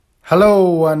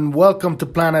Hello and welcome to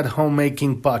Planet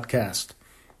Homemaking Podcast.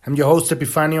 I'm your host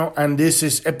Epifanio and this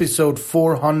is episode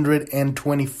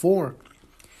 424.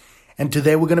 And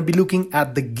today we're going to be looking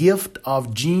at the gift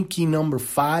of gene key number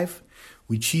 5,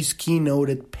 which is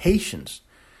keynoted patience.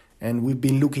 And we've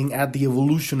been looking at the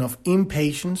evolution of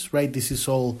impatience, right? This is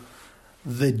all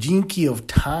the gene key of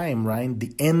time, right?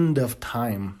 The end of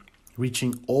time,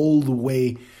 reaching all the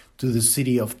way to the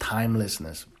city of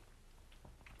timelessness.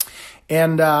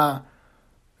 And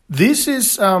this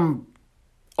is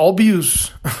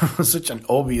obvious, such an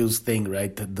obvious thing,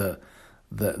 right?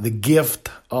 The gift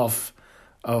of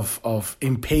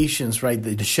impatience, right?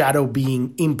 The shadow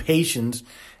being impatience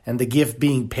and the gift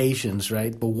being patience,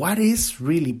 right? But what is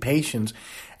really patience?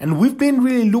 And we've been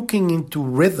really looking into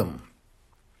rhythm.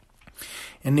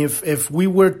 And if we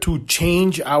were to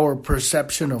change our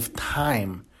perception of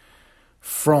time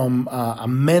from a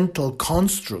mental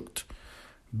construct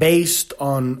based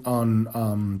on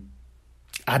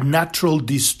a natural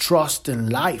distrust in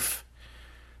life,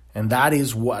 and that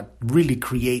is what really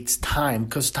creates time.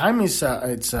 Because time is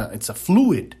it's a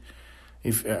fluid,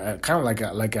 if kind of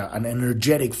like an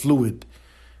energetic fluid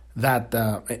that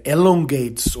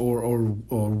elongates or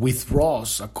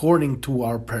withdraws according to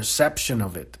our perception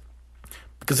of it,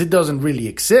 because it doesn't really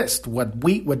exist. What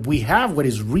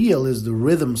is real is the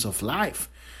rhythms of life.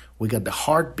 We got the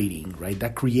heart beating, right?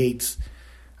 That creates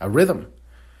a rhythm,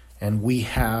 and we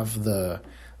have the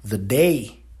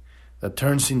day that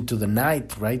turns into the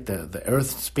night, right? The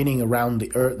earth spinning around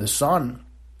the sun.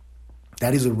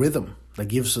 That is a rhythm that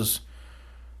gives us.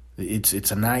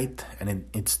 It's a night and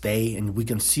it's day, and we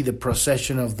can see the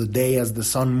procession of the day as the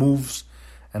sun moves,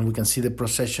 and we can see the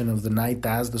procession of the night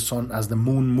as the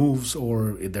moon moves,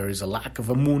 or if there is a lack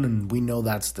of a moon, and we know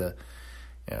that's the.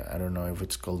 I don't know if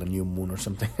it's called a new moon or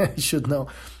something. I should know,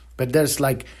 but there's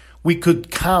like. We could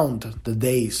count the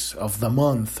days of the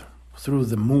month through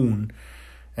the moon,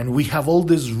 and we have all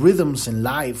these rhythms in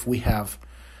life. We have.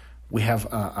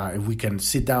 If we can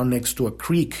sit down next to a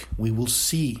creek, we will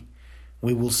see.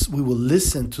 We will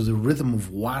listen to the rhythm of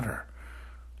water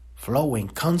flowing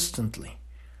constantly.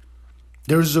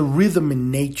 There is a rhythm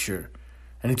in nature,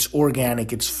 and it's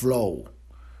organic. It's flow,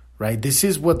 right? This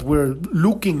is what we're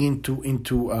looking into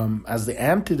as the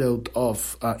antidote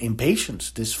of impatience.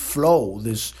 This flow,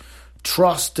 this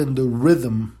trust in the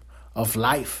rhythm of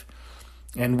life.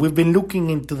 And we've been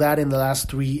looking into that in the last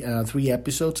three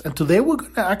episodes. And today we're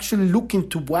going to actually look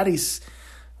into what is,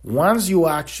 once you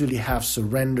actually have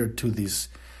surrendered to this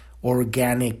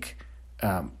organic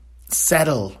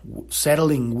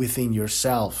settling within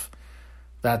yourself,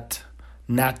 that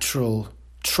natural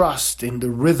trust in the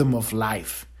rhythm of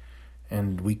life.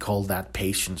 And we call that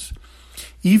patience.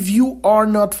 If you are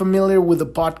not familiar with the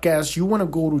podcast, you want to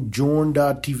go to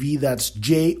journ.tv. That's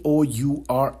JOURN.tv.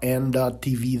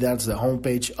 That's the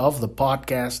homepage of the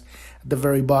podcast. At the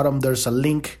very bottom, there's a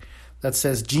link that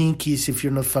says Gene Keys. If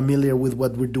you're not familiar with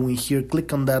what we're doing here,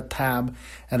 click on that tab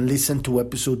and listen to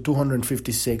episode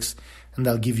 256, and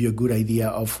that'll give you a good idea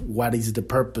of what is the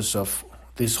purpose of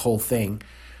this whole thing.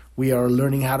 We are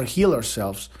learning how to heal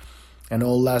ourselves. And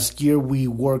all last year we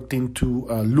looked into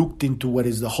what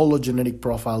is the hologenetic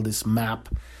profile, this map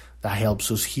that helps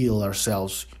us heal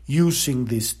ourselves using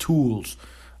these tools,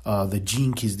 the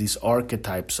gene keys, these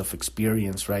archetypes of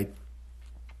experience, right?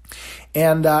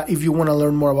 And if you want to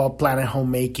learn more about Planet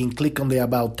Homemaking, click on the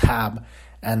About tab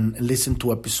and listen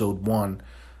to episode 1.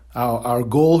 Our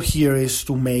goal here is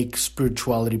to make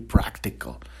spirituality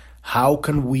practical. How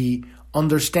can we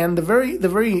understand the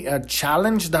very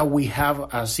challenge that we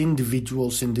have as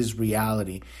individuals in this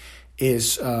reality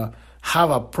is have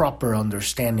a proper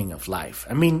understanding of life.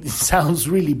 I mean, it sounds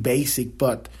really basic,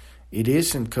 but it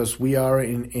isn't, because we are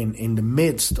in the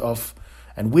midst of,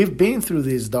 and we've been through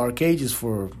these dark ages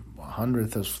for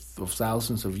hundreds of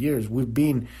thousands of years. We've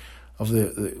been of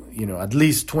the at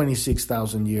least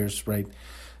 26,000 years, right?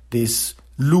 This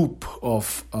loop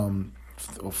of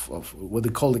what they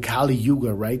call the Kali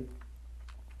Yuga, right?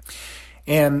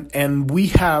 And we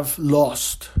have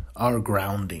lost our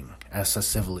grounding as a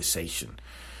civilization.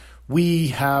 We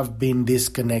have been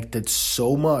disconnected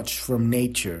so much from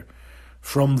nature,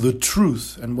 from the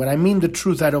truth. And when I mean the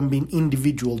truth, I don't mean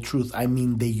individual truth. I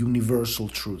mean the universal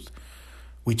truth,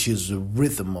 which is the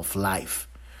rhythm of life.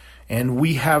 And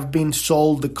we have been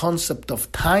sold the concept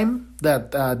of time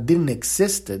that didn't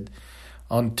existed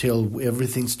until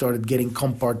everything started getting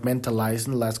compartmentalized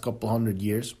in the last couple hundred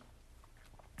years.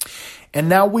 And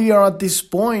now we are at this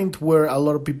point where a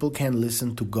lot of people can't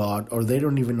listen to God, or they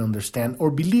don't even understand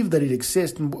or believe that it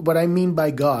exists. And what I mean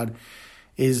by God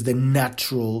is the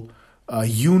natural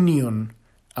union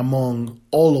among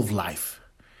all of life.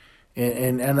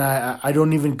 And I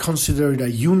don't even consider it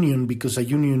a union, because a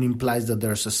union implies that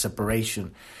there's a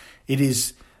separation.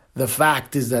 The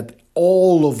fact is that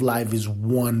all of life is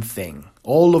one thing.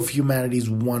 All of humanity is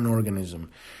one organism.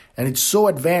 And it's so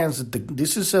advanced that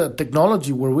this is a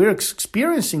technology where we're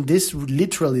experiencing this,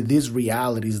 literally this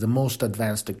reality is the most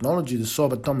advanced technology, the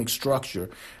subatomic structure,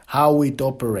 how it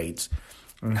operates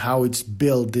and how it's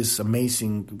built, these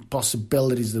amazing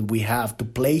possibilities that we have to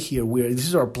play here. This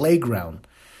is our playground.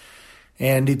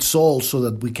 And it's all so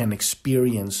that we can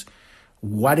experience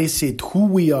what is it, who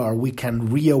we are. We can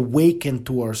reawaken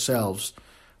to ourselves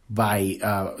by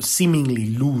seemingly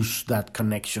lose that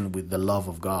connection with the love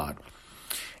of God.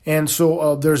 And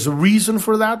so there's a reason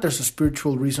for that. There's a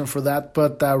spiritual reason for that.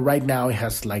 But right now it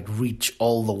has reached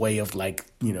all the way of if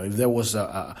there was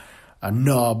a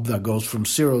knob that goes from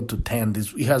 0 to 10,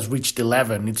 it has reached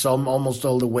 11. It's almost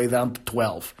all the way down to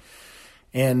 12.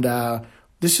 And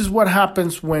this is what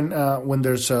happens when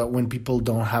people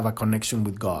don't have a connection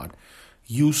with God.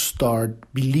 You start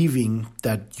believing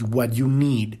that what you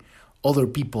need, other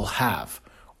people have.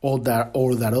 Or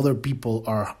that other people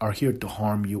are here to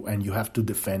harm you and you have to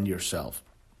defend yourself.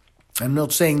 I'm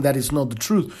not saying that it's not the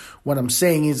truth. What I'm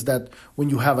saying is that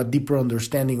when you have a deeper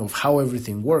understanding of how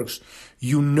everything works,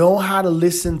 you know how to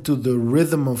listen to the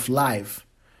rhythm of life.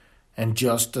 And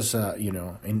just as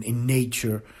in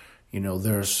nature,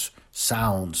 there's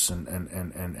sounds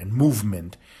and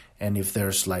movement. And if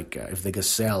there's if the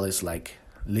gazelle is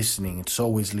listening, it's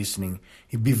always listening,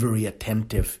 it'd be very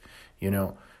attentive,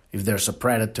 If there's a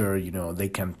predator, they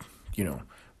can,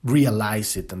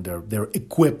 realize it, and they're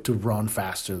equipped to run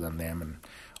faster than them, and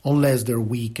unless they're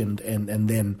weak, and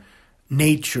then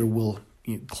nature will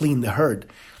clean the herd.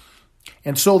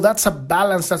 And so that's a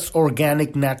balance, that's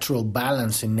organic, natural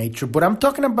balance in nature. But I'm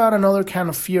talking about another kind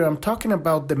of fear. I'm talking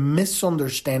about the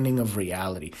misunderstanding of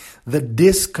reality, the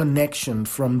disconnection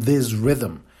from this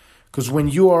rhythm. Because when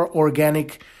you are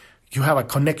organic, you have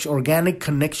organic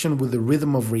connection with the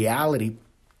rhythm of reality.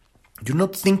 You're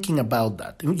not thinking about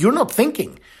that. You're not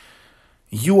thinking.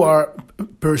 You are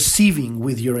perceiving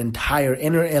with your entire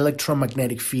inner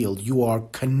electromagnetic field. You are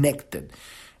connected.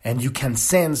 And you can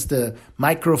sense the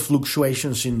micro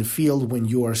fluctuations in the field when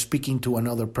you are speaking to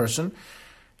another person.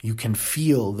 You can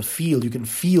feel the field. You can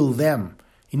feel them.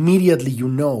 Immediately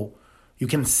you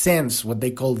can sense what they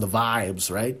call the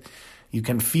vibes, right? You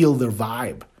can feel their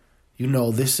vibe.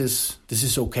 This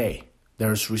is okay.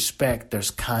 There's respect,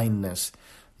 there's kindness.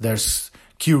 There's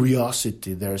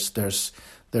curiosity.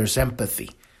 There's empathy.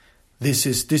 This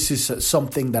is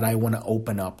something that I want to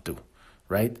open up to,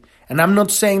 right? And I'm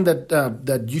not saying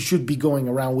that you should be going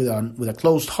around with a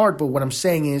closed heart, but what I'm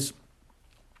saying is,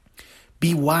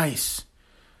 be wise.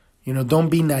 Don't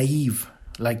be naive.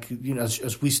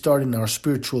 As we start in our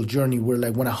spiritual journey, we're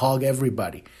want to hug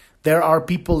everybody. There are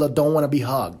people that don't want to be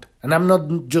hugged, and I'm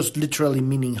not just literally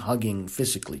meaning hugging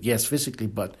physically. Yes, physically,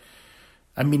 but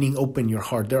I'm meaning open your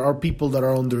heart. There are people that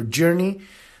are on their journey.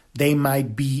 They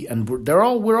might be, and we're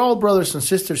all brothers and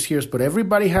sisters here, but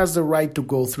everybody has the right to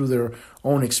go through their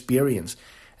own experience.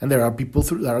 And there are people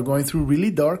that are going through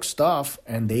really dark stuff,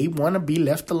 and they want to be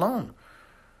left alone.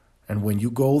 And when you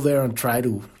go there and try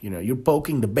to, you're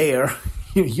poking the bear,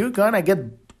 you're going to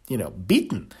get,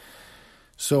 beaten.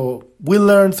 So we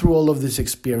learn through all of this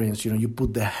experience. You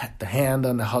put the hand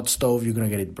on the hot stove, you're going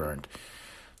to get it burned.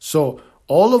 So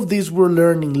all of this we're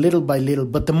learning little by little,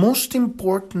 but the most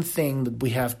important thing that we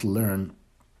have to learn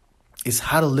is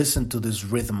how to listen to this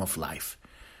rhythm of life.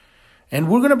 And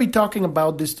we're going to be talking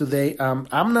about this today.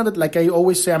 I'm not, like I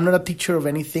always say, I'm not a teacher of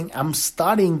anything. I'm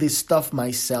studying this stuff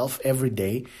myself every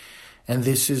day. And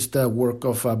this is the work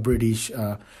of a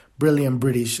brilliant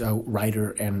British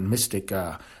writer and mystic,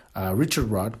 Richard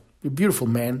Rudd, a beautiful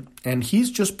man. And he's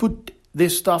just put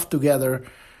this stuff together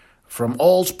from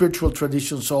all spiritual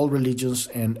traditions, all religions,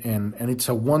 and it's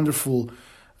a wonderful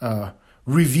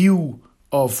review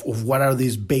of what are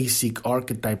these basic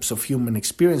archetypes of human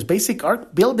experience, basic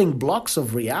building blocks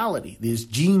of reality, these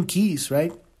gene keys,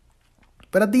 right?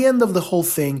 But at the end of the whole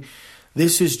thing,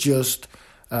 this is just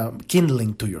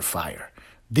kindling to your fire.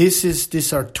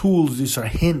 These are tools, these are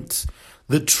hints.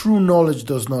 The true knowledge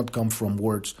does not come from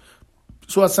words.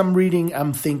 So as I'm reading,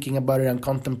 I'm thinking about it, I'm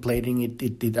contemplating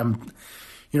it.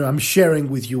 I'm sharing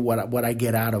with you what I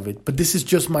get out of it. But this is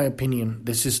just my opinion.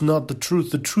 This is not the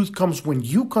truth. The truth comes when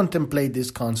you contemplate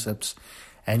these concepts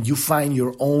and you find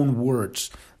your own words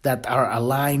that are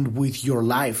aligned with your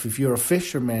life. If you're a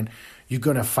fisherman, you're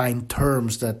going to find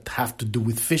terms that have to do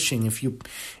with fishing. If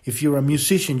you're a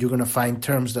musician, you're going to find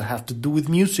terms that have to do with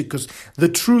music, because the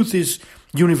truth is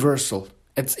universal.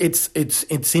 It's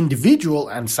individual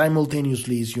and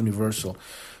simultaneously is universal.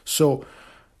 So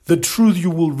the truth, you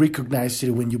will recognize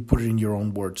it when you put it in your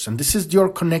own words. And this is your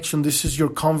connection. This is your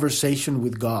conversation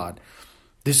with God.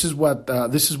 This is what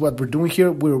we're doing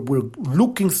here. We're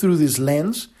looking through this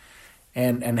lens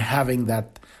and having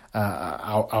that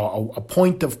a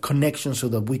point of connection so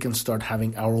that we can start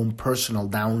having our own personal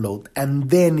download, and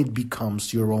then it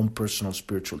becomes your own personal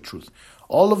spiritual truth.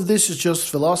 All of this is just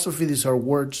philosophy. These are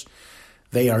words.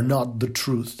 They are not the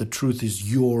truth. The truth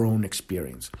is your own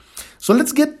experience. So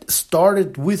let's get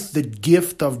started with the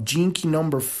gift of Gene Key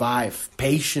number 5,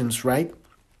 patience, right?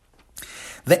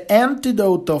 The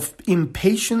antidote of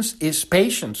impatience is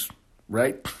patience,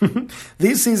 right?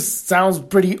 This sounds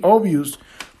pretty obvious,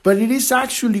 but it is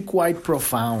actually quite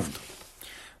profound.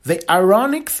 The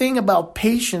ironic thing about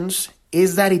patience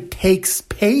is that it takes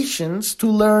patience to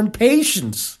learn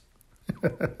patience.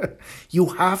 You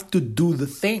have to do the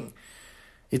thing.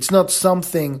 It's not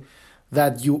something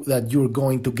that you're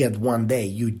going to get one day.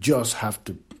 You just have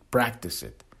to practice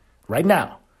it. Right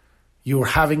now, you're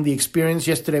having the experience.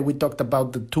 Yesterday we talked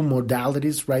about the 2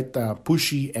 modalities, right?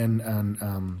 Pushy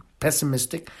and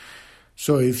pessimistic.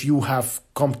 So if you have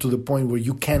come to the point where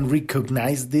you can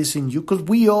recognize this in you, because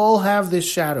we all have these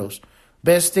shadows,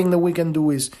 best thing that we can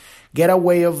do is get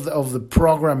away of the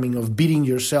programming of beating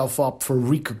yourself up for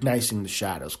recognizing the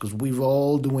shadows, because we're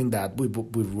all doing that. We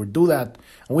do that,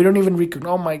 and we don't even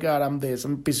recognize, oh my God, I'm this,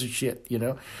 I'm a piece of shit,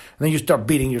 And then you start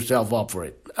beating yourself up for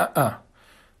it.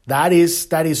 That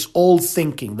is old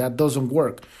thinking. That doesn't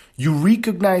work. You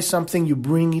recognize something, you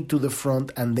bring it to the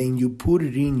front, and then you put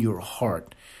it in your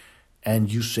heart.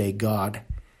 And you say, God,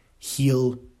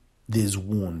 heal this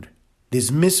wound,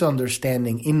 this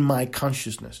misunderstanding in my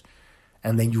consciousness.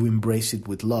 And then you embrace it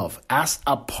with love as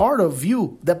a part of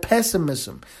you, the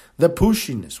pessimism, the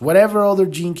pushiness, whatever other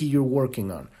Gene Key you're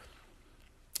working on.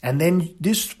 And then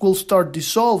this will start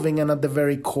dissolving, and at the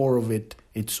very core of it,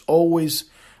 it's always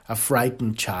a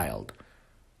frightened child.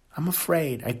 I'm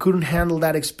afraid. I couldn't handle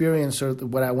that experience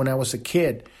when I was a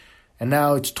kid. And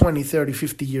now it's 20, 30,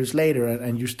 50 years later,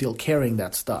 and you're still carrying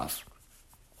that stuff.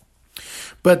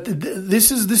 But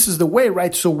this is the way,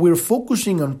 right? So we're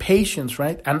focusing on patience,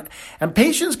 right? And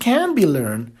patience can be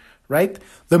learned, right?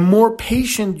 The more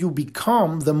patient you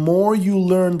become, the more you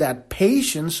learn that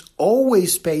patience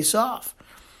always pays off.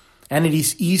 And it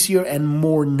is easier and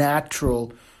more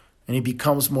natural, and it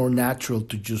becomes more natural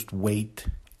to just wait.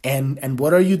 And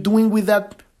what are you doing with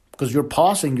that? Because you're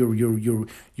pausing,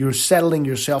 you're settling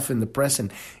yourself in the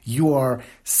present. You are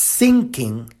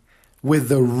syncing with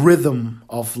the rhythm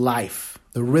of life,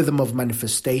 the rhythm of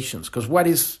manifestations. Because what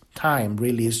is time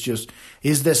really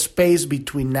is the space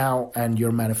between now and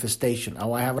your manifestation.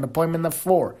 Oh, I have an appointment at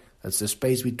 4. That's the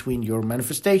space between your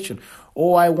manifestation.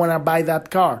 Oh, I want to buy that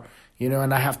car,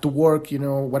 and I have to work,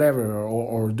 whatever,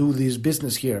 or do this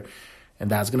business here.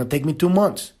 And that's going to take me 2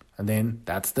 months. And then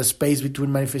that's the space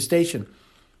between manifestation.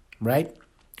 Right?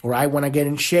 Or I want to get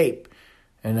in shape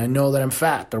and I know that I'm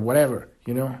fat or whatever,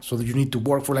 so that you need to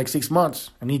work for like 6 months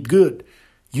and eat good.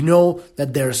 You know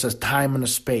that there's a time and a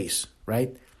space,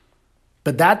 right?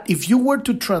 But that if you were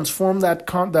to transform that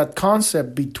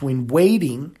concept between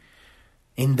waiting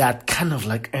in that kind of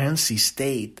like antsy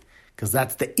state, because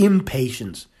that's the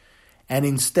impatience, and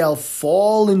instead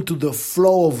fall into the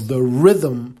flow of the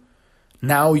rhythm,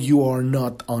 now you are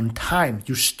not on time.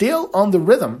 You're still on the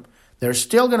rhythm. They're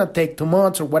still going to take 2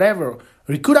 months or whatever.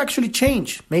 Or it could actually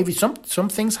change. Maybe some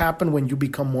things happen when you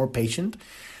become more patient.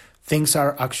 Things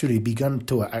are actually begun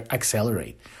to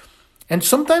accelerate. And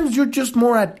sometimes you're just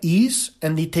more at ease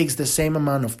and it takes the same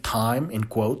amount of time, in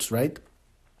quotes, right?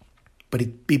 But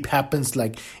it happens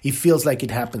it feels like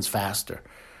it happens faster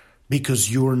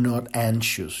because you're not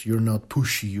anxious, you're not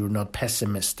pushy, you're not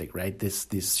pessimistic, right?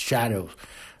 This shadow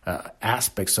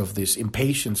aspects of this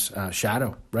impatience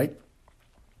shadow, right?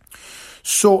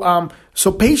 So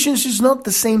patience is not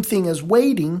the same thing as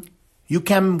waiting. You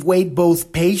can wait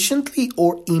both patiently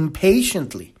or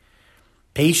impatiently.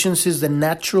 Patience is the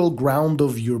natural ground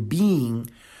of your being,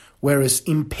 whereas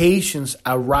impatience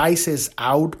arises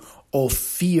out of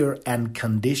fear and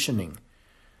conditioning.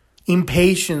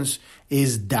 Impatience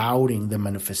is doubting the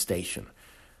manifestation.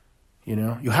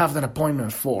 You have that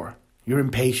appointment at 4. You're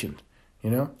impatient.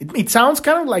 It sounds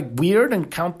kind of like weird and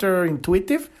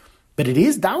counterintuitive, but it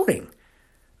is doubting.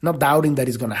 Not doubting that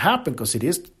it's going to happen, because it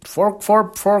is 4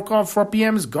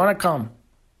 p.m. is going to come.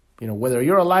 Whether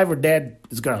you're alive or dead,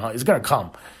 it's gonna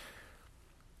come.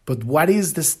 But what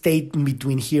is the state in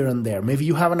between here and there? Maybe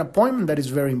you have an appointment that is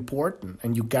very important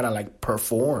and you gotta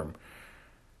perform,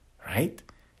 right?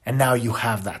 And now you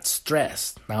have that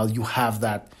stress. Now you have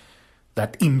that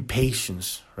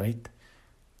impatience, right?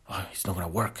 oh, it's not going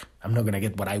to work. I'm not going to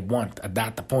get what I want at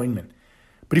that appointment.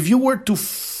 But if you were to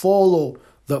fall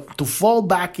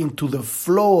back into the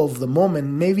flow of the moment,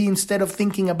 maybe instead of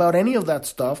thinking about any of that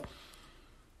stuff,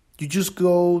 you just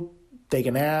go take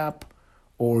a nap,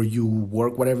 or you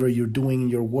work whatever you're doing in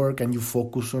your work, and you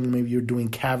focus on, maybe you're doing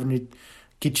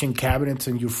kitchen cabinets,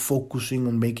 and you're focusing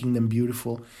on making them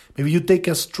beautiful. Maybe you take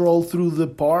a stroll through the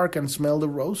park and smell the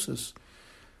roses.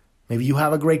 Maybe you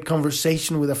have a great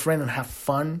conversation with a friend and have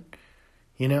fun,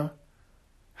 have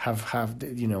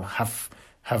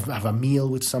a meal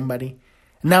with somebody.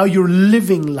 Now you're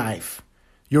living life.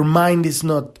 Your mind is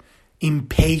not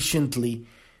impatiently,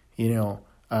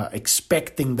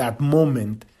 expecting that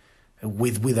moment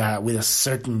with a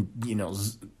certain,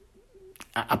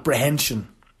 apprehension,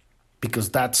 because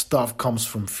that stuff comes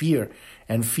from fear,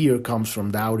 and fear comes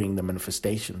from doubting the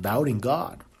manifestation, doubting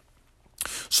God.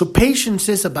 So patience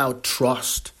is about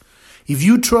trust. If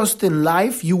you trust in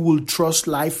life, you will trust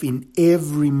life in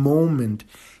every moment,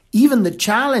 even the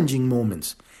challenging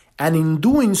moments. And in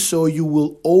doing so, you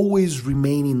will always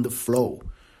remain in the flow.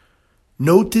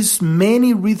 Notice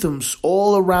many rhythms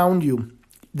all around you.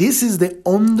 This is the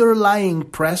underlying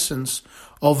presence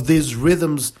of these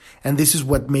rhythms, and this is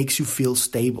what makes you feel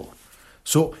stable.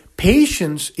 So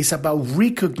patience is about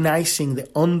recognizing the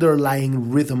underlying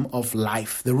rhythm of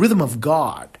life, the rhythm of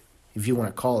God, if you want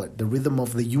to call it, the rhythm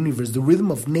of the universe, the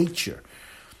rhythm of nature.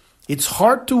 It's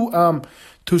hard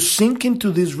to sink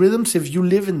into these rhythms if you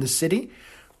live in the city,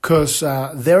 because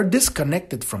they're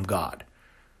disconnected from God.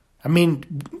 I mean,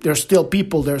 there's still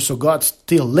people there, so God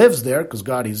still lives there, because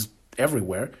God is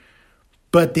everywhere.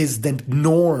 But it's the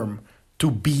norm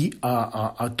to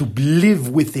to live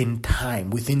within time,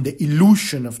 within the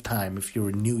illusion of time. If you're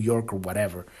in New York or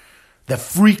whatever, the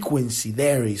frequency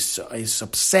there is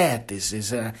upset.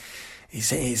 There's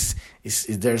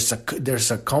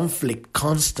a conflict,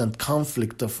 constant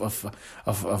conflict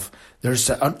of there's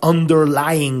an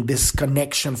underlying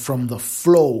disconnection from the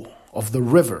flow of the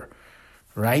river,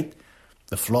 right?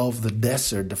 The flow of the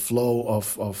desert, the flow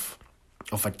of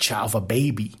a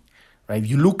baby, right? If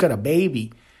you look at a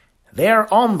baby,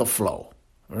 they're on the flow.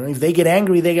 Right? If they get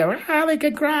angry, they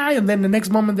can cry, and then the next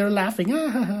moment they're laughing,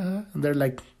 and they're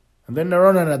like, and then they're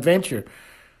on an adventure.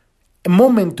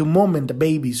 Moment to moment, the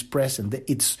baby's present.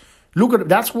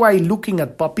 That's why looking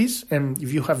at puppies, and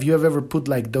if you have ever put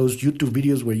like those YouTube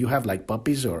videos where you have like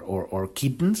puppies or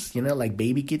kittens, like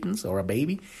baby kittens or a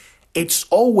baby, it's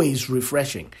always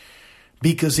refreshing,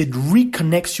 because it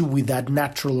reconnects you with that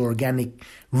natural, organic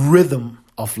rhythm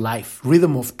of life,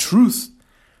 rhythm of truth.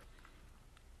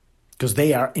 Because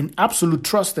they are in absolute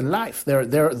trust in life.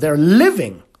 They're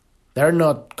living. They're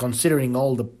not considering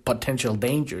all the potential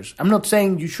dangers. I'm not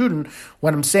saying you shouldn't.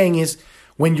 What I'm saying is,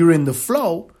 when you're in the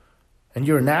flow and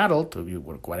you're an adult, or you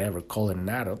whatever, call it an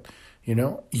adult,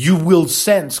 you will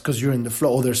sense, because you're in the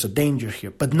flow, oh, there's a danger here.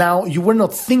 But now you were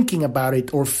not thinking about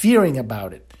it or fearing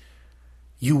about it.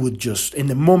 You would just, in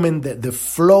the moment that the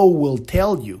flow will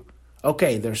tell you,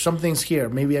 okay, there's some things here.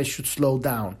 Maybe I should slow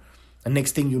down. And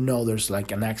next thing you know, there's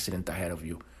like an accident ahead of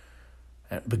you,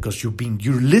 because you're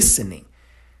listening.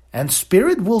 And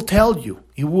Spirit will tell you,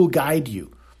 He will guide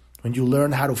you when you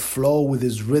learn how to flow with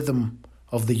this rhythm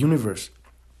of the universe.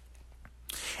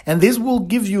 And this will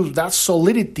give you that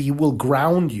solidity, will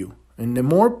ground you. And the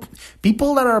more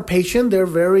people that are patient, they're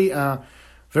very,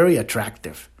 very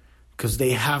attractive, because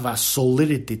they have a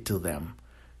solidity to them.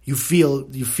 You feel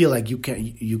like you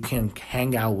can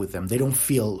hang out with them. They don't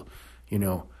feel,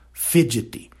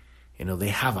 fidgety. They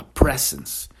have a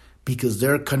presence, because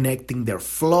they're connecting, they're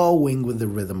flowing with the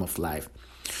rhythm of life.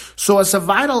 So as a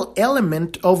vital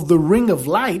element of the ring of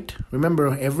light,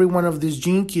 remember, every one of these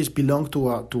gene keys belong to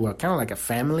a kind of like a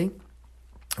family.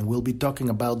 And we'll be talking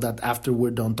about that after we're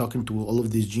done talking to all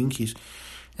of these gene keys.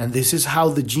 And this is how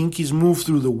the gene keys move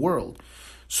through the world.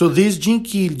 So this gene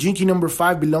key number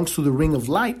 5, belongs to the ring of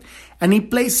light, and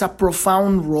it plays a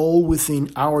profound role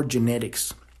within our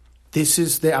genetics. This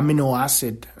is the amino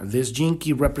acid. This gene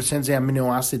key represents the amino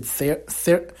acid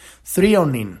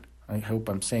threonine. I hope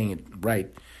I'm saying it right.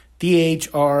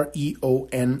 Threonine.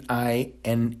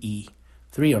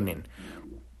 Threonine.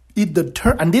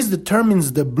 And this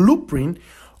determines the blueprint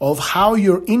of how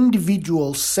your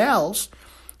individual cells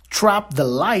trap the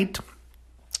light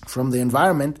from the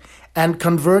environment and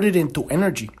convert it into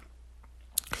energy.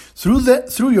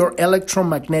 Through your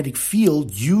electromagnetic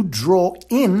field, you draw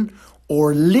in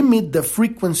or limit the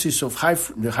frequencies of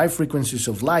the high frequencies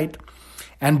of light,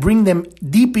 and bring them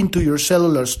deep into your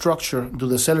cellular structure, to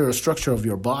the cellular structure of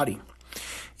your body.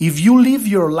 If you live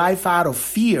your life out of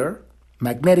fear,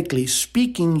 magnetically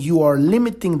speaking, you are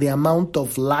limiting the amount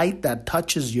of light that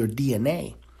touches your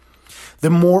DNA. The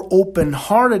more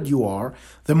open-hearted you are,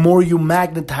 the more you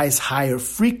magnetize higher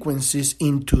frequencies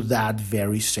into that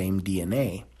very same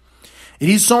DNA. It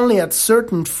is only at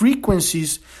certain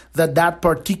frequencies that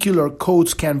particular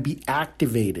codes can be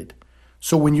activated.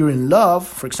 So when you're in love,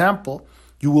 for example,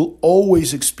 you will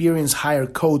always experience higher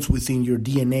codes within your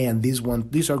DNA, and these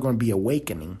are going to be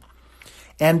awakening.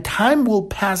 And time will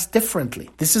pass differently.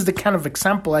 This is the kind of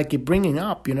example I keep bringing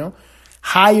up,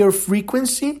 Higher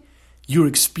frequency, you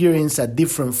experience a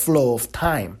different flow of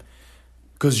time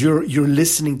because you're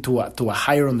listening to a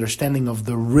higher understanding of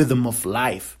the rhythm of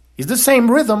life. It's the same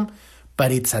rhythm,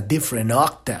 but it's a different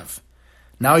octave.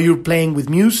 Now you're playing with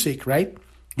music, right?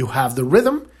 You have the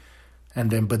rhythm,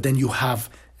 and then you have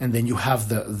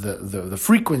the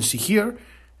frequency here,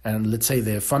 and let's say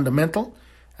the fundamental,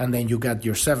 and then you got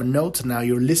your 7 notes. Now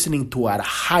you're listening to a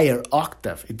higher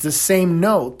octave. It's the same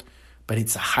note, but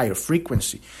it's a higher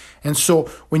frequency. And so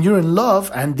when you're in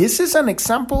love, and this is an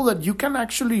example that you can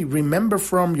actually remember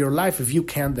from your life. If you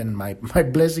can, then my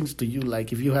blessings to you.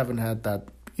 Like if you haven't had that,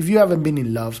 if you haven't been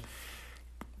in love,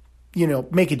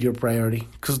 make it your priority,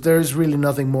 because there is really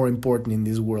nothing more important in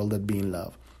this world than being in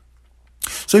love.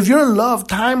 So if you're in love,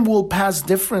 time will pass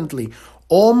differently,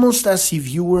 almost as if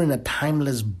you were in a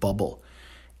timeless bubble.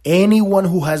 Anyone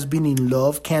who has been in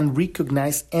love can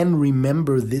recognize and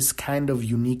remember this kind of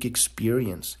unique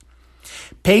experience.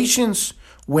 Patience,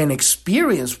 when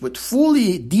experienced with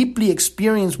fully, deeply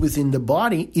experienced within the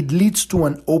body, it leads to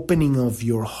an opening of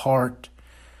your heart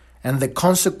and the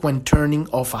consequent turning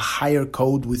of a higher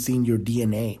code within your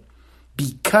DNA,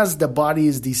 because the body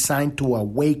is designed to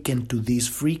awaken to these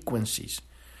frequencies.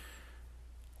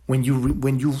 When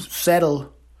you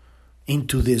settle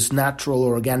into this natural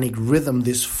organic rhythm,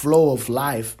 this flow of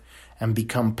life, and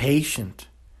become patient.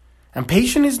 And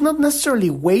patient is not necessarily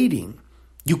waiting.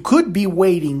 You could be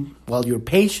waiting while you're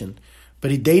patient,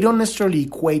 but they don't necessarily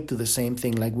equate to the same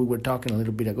thing, like we were talking a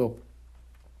little bit ago.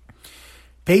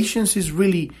 Patience is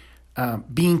really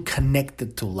being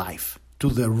connected to life, to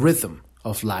the rhythm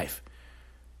of life.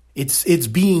 It's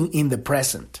being in the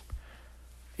present.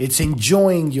 It's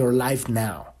enjoying your life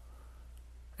now,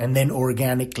 and then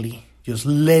organically just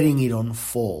letting it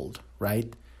unfold,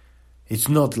 right? It's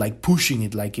not like pushing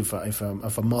it. Like if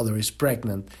a mother is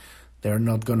pregnant, they're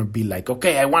not going to be like,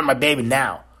 okay, I want my baby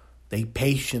now. They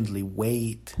patiently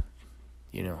wait,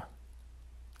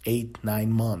 8-9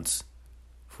 months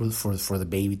for the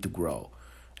baby to grow.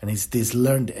 And it's this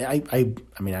learned. I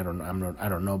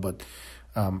don't know, but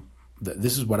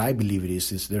this is what I believe it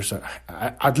is. There's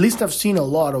at least I've seen a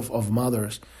lot of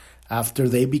mothers after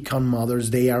they become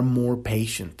mothers, they are more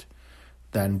patient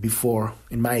than before.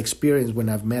 In my experience, when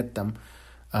I've met them,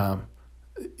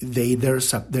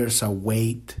 there's a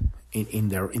weight in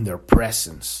their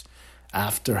presence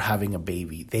after having a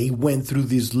baby. They went through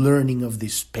this learning of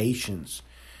this patience.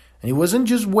 And it wasn't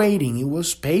just waiting, it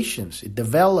was patience. It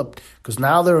developed because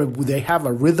now they have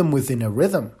a rhythm within a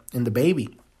rhythm in the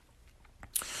baby.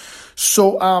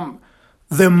 So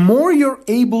the more you're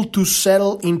able to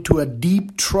settle into a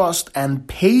deep trust and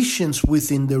patience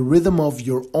within the rhythm of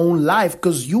your own life,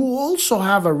 because you also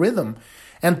have a rhythm,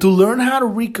 and to learn how to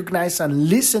recognize and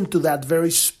listen to that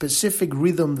very specific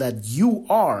rhythm that you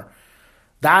are,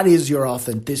 that is your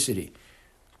authenticity.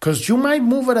 Because you might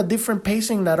move at a different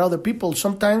pacing than other people.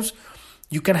 Sometimes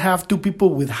you can have two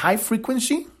people with high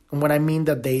frequency. And what I mean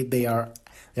that they're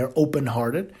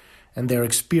open-hearted and they're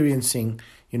experiencing,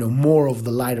 more of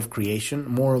the light of creation,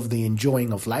 more of the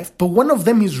enjoying of life. But one of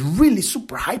them is really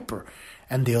super hyper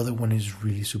and the other one is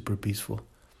really super peaceful.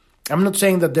 I'm not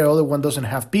saying that the other one doesn't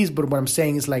have peace, but what I'm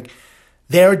saying is like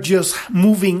they're just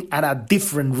moving at a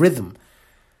different rhythm.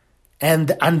 And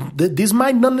this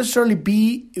might not necessarily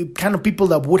be kind of people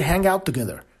that would hang out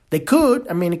together. They could.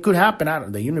 I mean, it could happen. I don't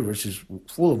know. The universe is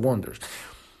full of wonders.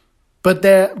 But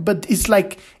it's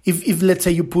like if let's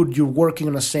say you're working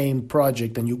on the same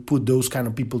project and you put those kind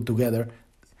of people together,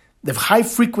 the high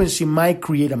frequency might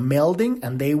create a melding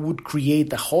and they would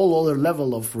create a whole other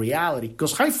level of reality.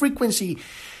 Because high frequency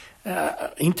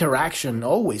interaction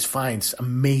always finds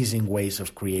amazing ways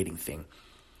of creating things.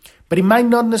 But it might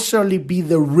not necessarily be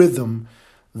the rhythm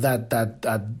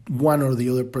that one or the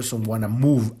other person want to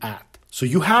move at. So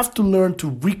you have to learn to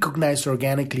recognize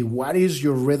organically what is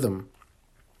your rhythm.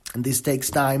 And this takes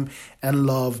time and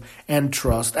love and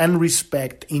trust and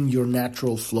respect in your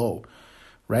natural flow,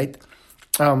 right?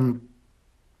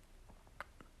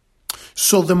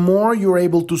 So the more you're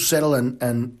able to settle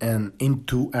and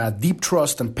into deep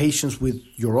trust and patience with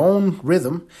your own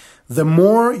rhythm, the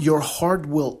more your heart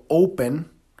will open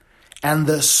and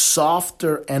the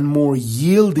softer and more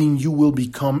yielding you will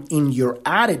become in your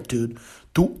attitude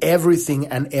to everything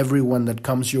and everyone that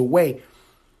comes your way.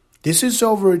 This is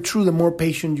so very true. The more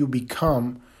patient you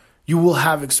become, you will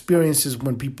have experiences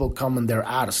when people come and they're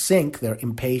out of sync, they're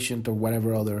impatient or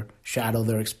whatever other shadow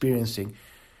they're experiencing.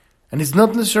 And it's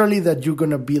not necessarily that you're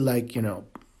going to be like,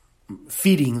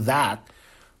 feeding that,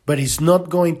 but it's not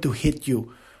going to hit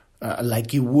you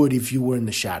like it would if you were in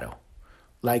the shadow.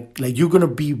 Like you're going to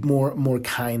be more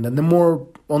kind, and the more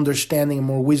understanding and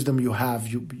more wisdom you have,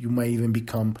 you might even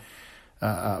become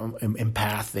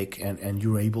empathic, and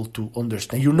you're able to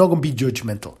understand. You're not going to be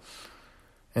judgmental.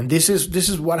 And this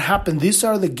is what happened. These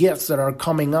are the gifts that are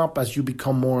coming up as you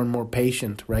become more and more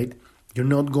patient, right? You're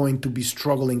not going to be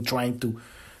struggling trying to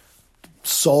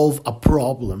solve a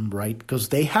problem, right? Because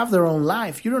they have their own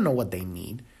life. You don't know what they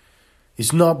need.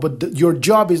 It's not, but your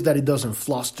job is that it doesn't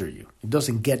fluster you. It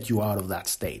doesn't get you out of that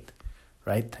state,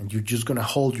 right? And you're just going to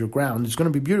hold your ground. It's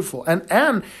going to be beautiful.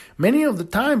 And many of the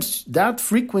times that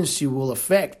frequency will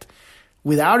affect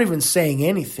without even saying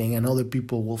anything, and other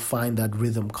people will find that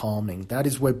rhythm calming. That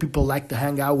is where people like to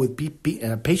hang out with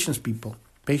patient people,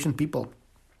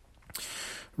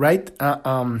 right?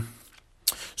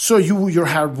 So your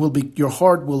heart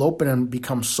will open and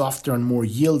become softer and more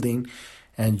yielding,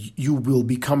 and you will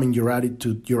become in your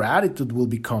attitude will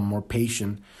become more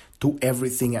patient to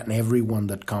everything and everyone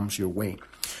that comes your way.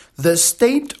 The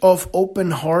state of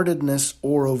open-heartedness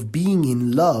or of being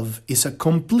in love is a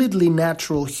completely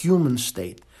natural human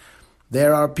state.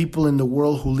 There are people in the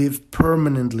world who live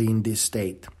permanently in this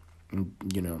state.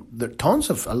 There are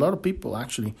a lot of people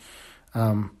actually.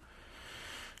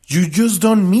 You just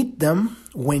don't meet them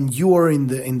when you are in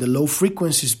the low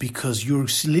frequencies, because you're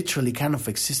literally kind of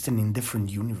existing in different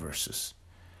universes.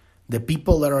 The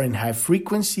people that are in high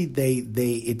frequency,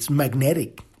 it's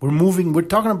magnetic. We're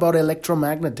talking about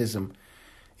electromagnetism.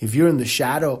 If you're in the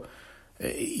shadow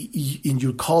and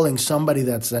you're calling somebody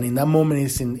and in that moment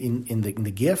is in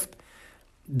the gift,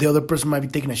 the other person might be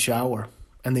taking a shower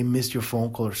and they missed your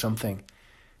phone call or something.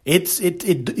 It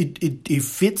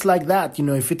fits like that.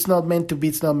 If it's not meant to be,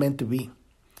 it's not meant to be.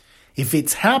 If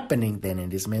it's happening, then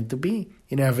it is meant to be.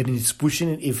 If it is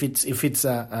pushing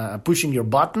your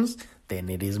buttons, then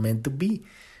it is meant to be,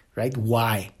 right?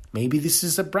 Why? Maybe this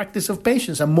is a practice of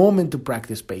patience, a moment to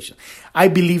practice patience. I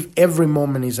believe every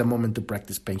moment is a moment to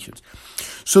practice patience.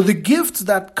 So the gifts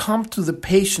that come to the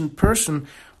patient person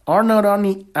are not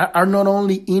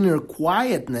only inner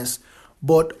quietness,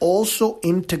 but also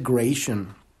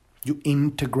integration. You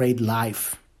integrate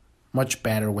life much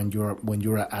better when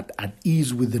you're at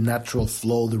ease with the natural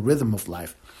flow, the rhythm of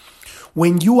life.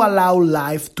 When you allow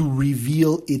life to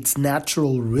reveal its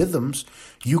natural rhythms,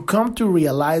 you come to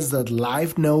realize that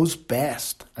life knows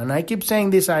best. And I keep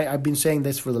saying this, I've been saying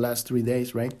this for the last 3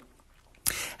 days, right?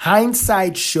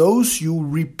 Hindsight shows you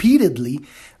repeatedly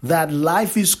that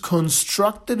life is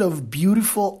constructed of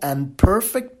beautiful and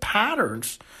perfect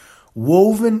patterns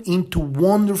woven into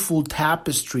wonderful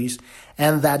tapestries,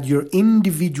 and that your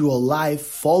individual life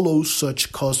follows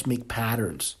such cosmic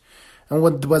patterns. And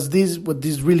what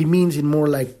this really means in more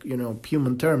like,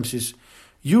 human terms is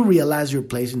you realize your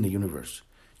place in the universe.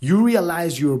 You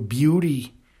realize your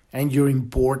beauty and your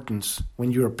importance.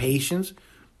 When you're patient,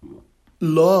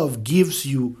 love gives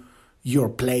you your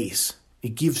place.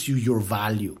 It gives you your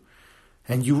value.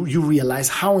 And you realize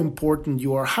how important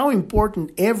you are, how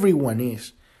important everyone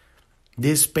is.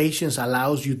 This patience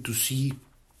allows you to see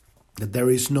that there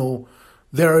is no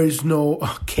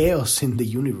chaos in the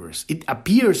universe. It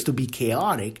appears to be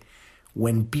chaotic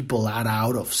when people are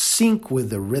out of sync with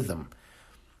the rhythm.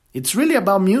 It's really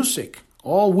about music.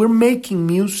 We're making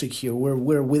music here.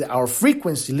 We're with our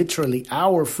frequency. Literally,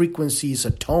 our frequency is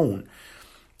a tone,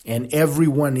 and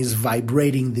everyone is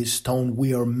vibrating this tone.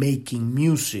 We are making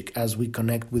music as we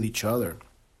connect with each other.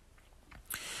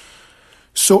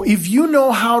 So if you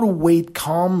know how to wait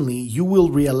calmly, you will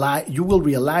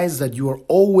realize that you are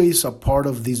always a part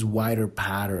of these wider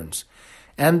patterns,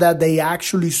 and that they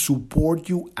actually support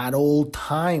you at all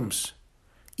times,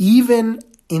 even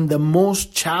in the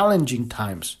most challenging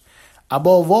times.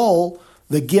 Above all,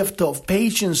 the gift of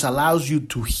patience allows you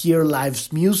to hear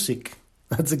life's music.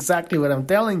 That's exactly what I'm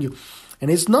telling you. And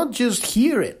it's not just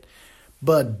hear it,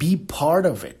 but be part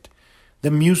of it. The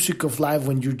music of life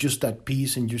when you're just at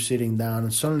peace and you're sitting down,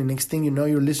 and suddenly next thing you know,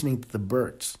 you're listening to the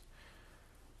birds.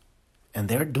 And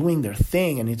they're doing their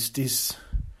thing, and it's this,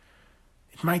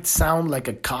 it might sound like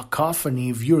a cacophony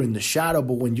if you're in the shadow,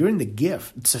 but when you're in the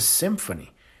gift, it's a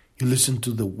symphony. You listen to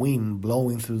the wind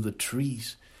blowing through the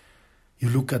trees. You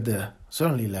look at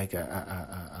suddenly like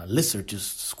a lizard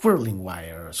just squirreling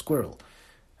wire, or a squirrel,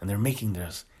 and they're making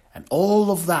this, and all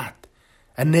of that.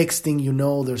 And next thing you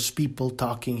know, there's people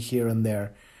talking here and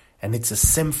there, and it's a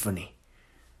symphony.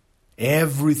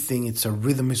 Everything, it's a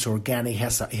rhythm, it's organic, it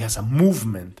has a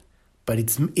movement, but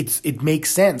it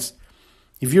makes sense.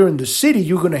 If you're in the city,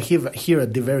 you're gonna hear a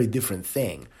very different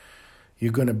thing.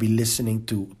 You're gonna be listening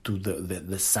to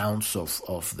the sounds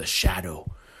of the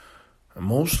shadow.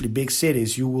 Mostly big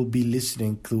cities, you will be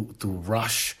listening to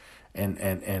rush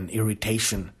and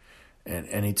irritation,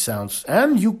 and it sounds.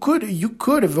 And you could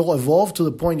evolve to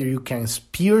the point where you can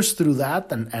pierce through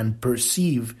that and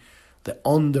perceive the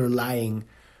underlying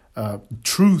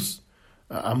truth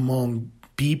among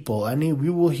people, and we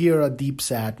will hear a deep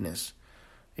sadness.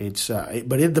 It's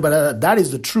but that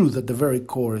is the truth. At the very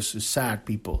core is sad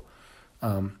people,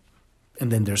 and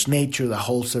then there's nature that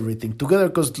holds everything together,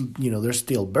 because there's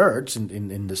still birds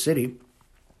in the city,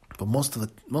 but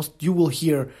most you will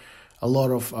hear a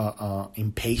lot of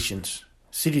impatience.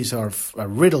 Cities are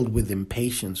riddled with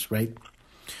impatience, right?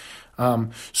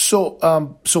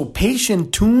 So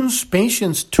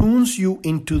patience tunes you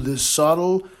into the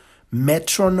subtle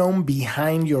metronome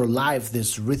behind your life,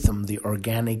 this rhythm, the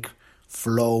organic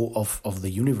flow of the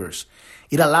universe.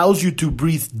 It allows you to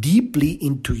breathe deeply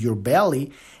into your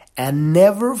belly and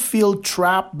never feel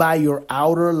trapped by your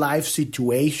outer life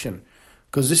situation.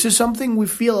 Because this is something we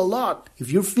feel a lot.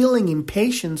 If you're feeling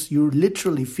impatience, you're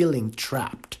literally feeling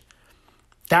trapped.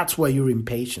 That's why you're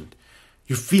impatient.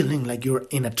 You're feeling like you're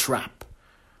in a trap.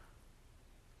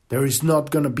 There is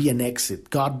not going to be an exit.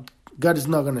 God is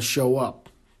not going to show up.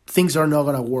 Things are not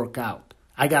going to work out.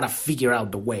 I got to figure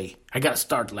out the way. I got to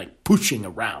start pushing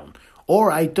around.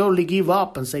 Or I totally give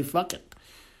up and say, fuck it.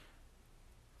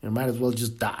 You might as well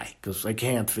just die, because I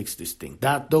can't fix this thing.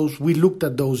 We looked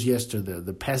at those yesterday,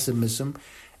 the pessimism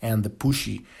and the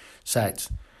pushy sides.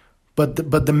 But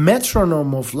the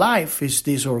metronome of life is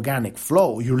this organic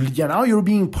flow. You're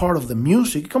being part of the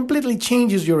music. It completely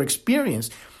changes your experience.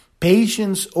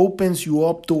 Patience opens you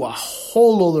up to a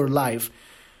whole other life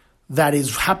that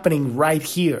is happening right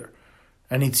here.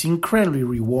 And it's incredibly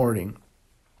rewarding.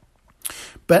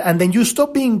 And then you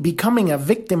stop becoming a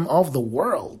victim of the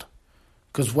world.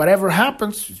 Because whatever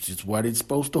happens, it's what it's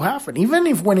supposed to happen. Even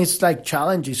if when it's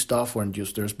challenging stuff, when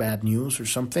just there's bad news or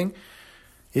something,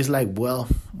 it's well,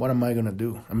 what am I going to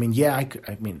do? I mean, yeah,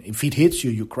 if it hits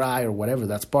you, you cry or whatever.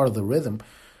 That's part of the rhythm.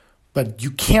 But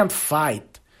you can't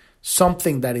fight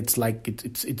something that it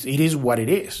is what it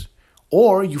is.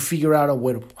 Or you figure out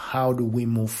how do we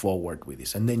move forward with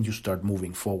this? And then you start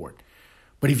moving forward.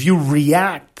 But if you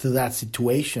react to that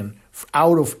situation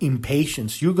out of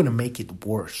impatience, you're going to make it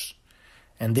worse.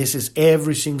 And this is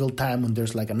every single time when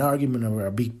there's an argument or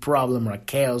a big problem or a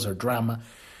chaos or drama.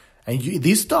 And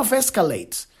this stuff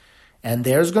escalates. And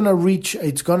it's going to reach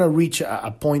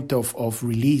a point of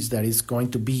release that is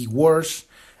going to be worse.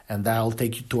 And that'll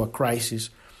take you to a crisis.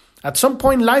 At some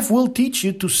point, life will teach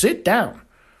you to sit down.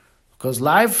 Because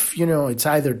life, it's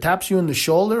either taps you in the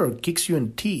shoulder or kicks you in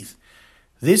the teeth.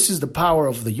 This is the power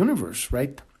of the universe,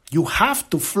 right? You have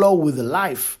to flow with the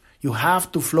life. You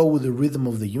have to flow with the rhythm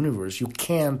of the universe.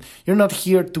 You're not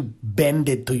here to bend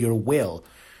it to your will.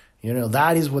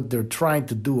 That is what they're trying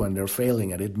to do, and they're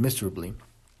failing at it miserably.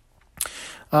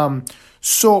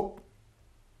 So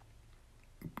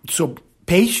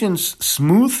patience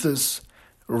smoothes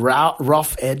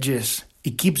rough edges.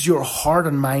 It keeps your heart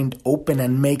and mind open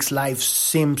and makes life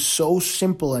seem so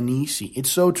simple and easy.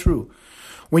 It's so true.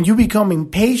 When you become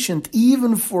impatient,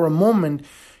 even for a moment,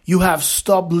 you have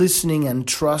stopped listening and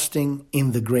trusting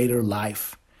in the greater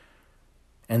life.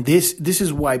 And this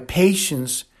is why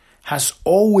patience has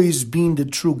always been the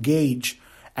true gauge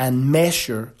and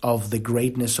measure of the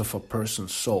greatness of a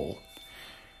person's soul.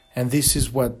 And this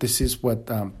is what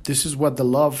the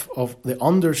love of the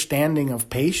understanding of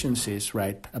patience is,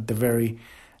 right? At the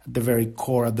very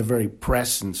core, at the very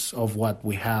presence of what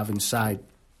we have inside.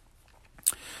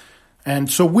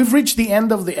 And so we've reached the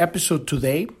end of the episode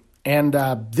today. And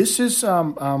this is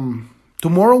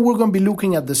tomorrow we're going to be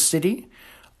looking at the city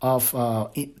of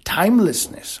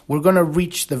timelessness. We're going to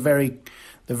reach the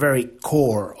very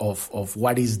core of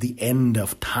what is the end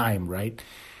of time, right?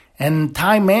 And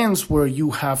time ends where you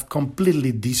have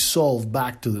completely dissolved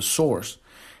back to the source.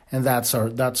 And that's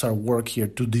our work here,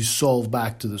 to dissolve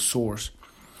back to the source.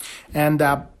 And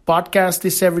podcast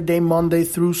is every day, Monday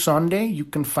through Sunday. You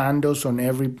can find us on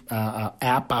every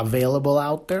app available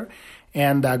out there.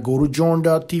 And go to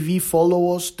journ.tv,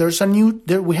 follow us.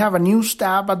 We have a news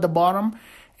tab at the bottom,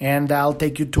 and I'll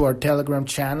take you to our Telegram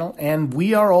channel. And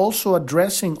we are also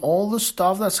addressing all the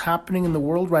stuff that's happening in the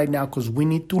world right now, because we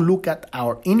need to look at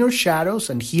our inner shadows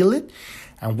and heal it,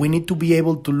 and we need to be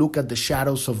able to look at the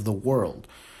shadows of the world.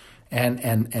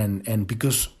 And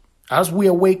because as we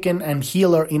awaken and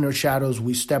heal our inner shadows,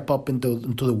 we step up into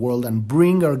the world and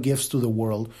bring our gifts to the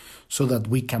world so that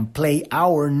we can play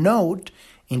our note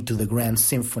into the grand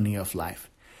symphony of life.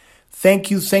 Thank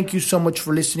you so much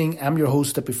for listening. I'm your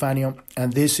host, Epifanio,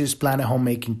 and this is Planet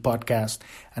Homemaking Podcast,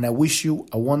 and I wish you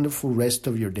a wonderful rest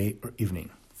of your day or evening.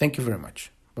 Thank you very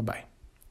much. Bye-bye.